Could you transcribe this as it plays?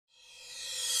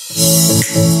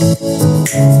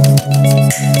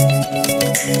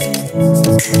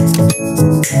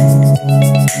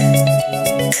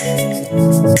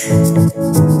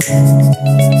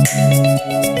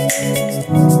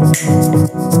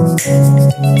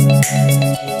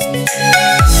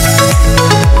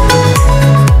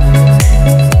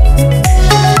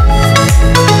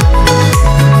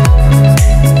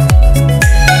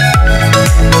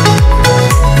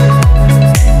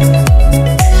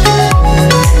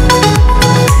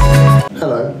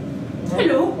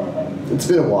It's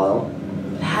been a while.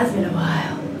 It has been a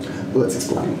while. Well, let's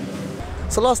explain.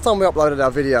 So last time we uploaded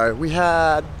our video, we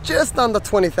had just under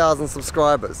 20,000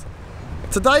 subscribers.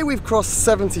 Today we've crossed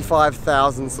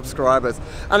 75,000 subscribers,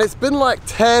 and it's been like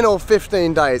 10 or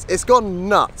 15 days. It's gone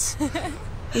nuts.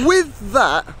 With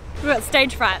that, we got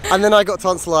stage fright. And then I got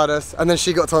tonsillitis, and then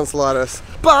she got tonsillitis.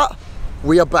 But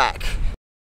we are back.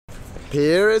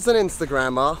 Here is an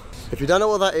Instagrammer. If you don't know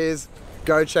what that is,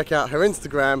 go check out her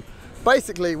Instagram.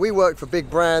 Basically, we work for big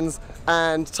brands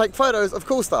and take photos of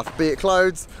cool stuff, be it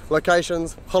clothes,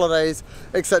 locations, holidays,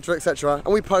 etc, etc.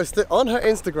 And we post it on her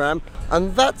Instagram,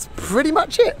 and that's pretty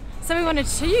much it. So we wanted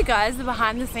to show you guys the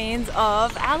behind the scenes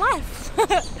of our life.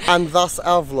 And thus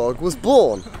our vlog was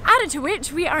born. Added to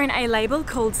which, we are in a label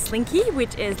called Slinky,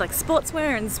 which is like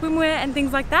sportswear and swimwear and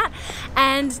things like that.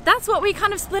 And that's what we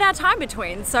kind of split our time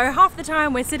between. So half the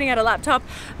time we're sitting at a laptop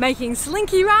making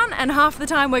Slinky run, and half the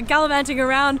time we're gallivanting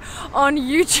around on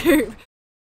YouTube.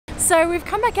 So we've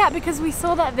come back out because we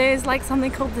saw that there's like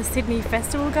something called the Sydney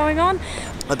Festival going on.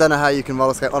 I don't know how you can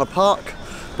roller skate on a park,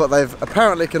 but they've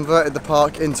apparently converted the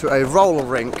park into a roller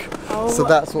rink. Oh, so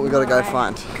that's what we've got to go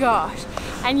find. Gosh,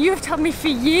 and you've told me for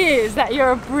years that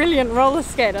you're a brilliant roller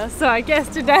skater, so I guess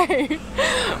today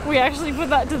we actually put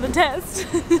that to the test.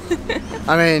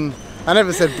 I mean, I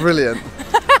never said brilliant.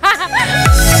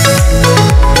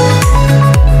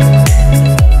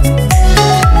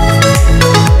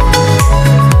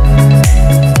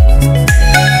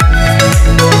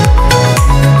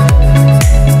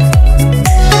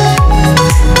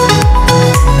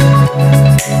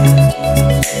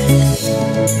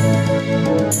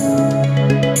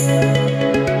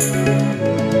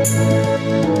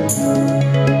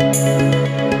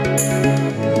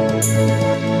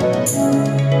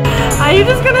 Are you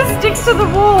just gonna stick to the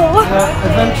wall?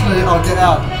 Eventually I'll get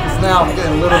out, because now I'm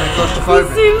getting a little bit claustrophobic.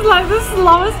 This seems like the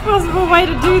slowest possible way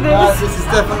to do this. This is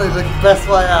definitely the best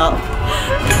way out.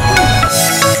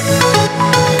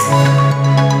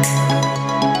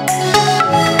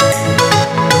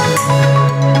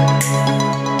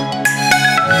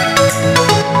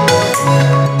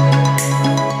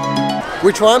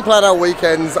 We try and plan our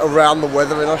weekends around the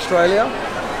weather in Australia,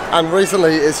 and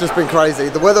recently it's just been crazy.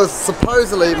 The weather's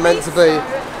supposedly meant to be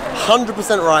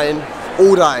 100% rain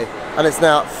all day, and it's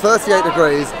now 38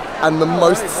 degrees and the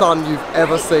most sun you've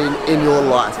ever seen in your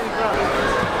life.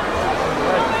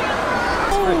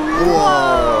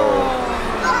 Whoa.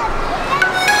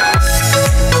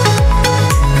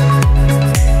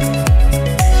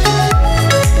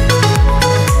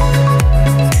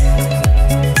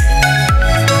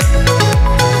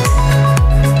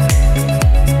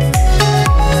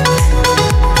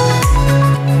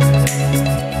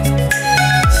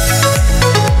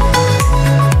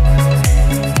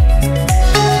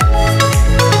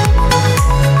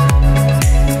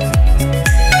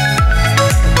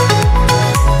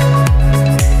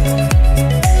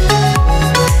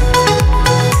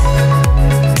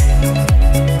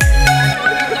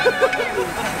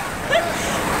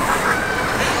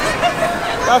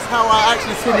 That's how I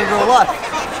actually swim in real life.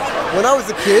 When I was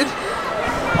a kid,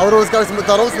 I would always go to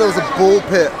McDonald's, and there was a ball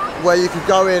pit where you could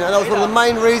go in, and that was one of the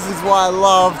main reasons why I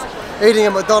loved eating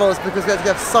at McDonald's, because we had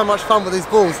to have so much fun with these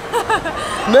balls.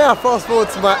 Now, fast forward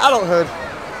to my adulthood,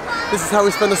 this is how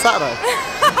we spend a Saturday.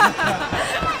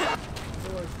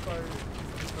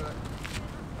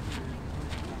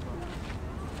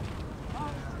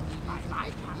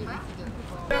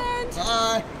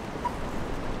 Bye.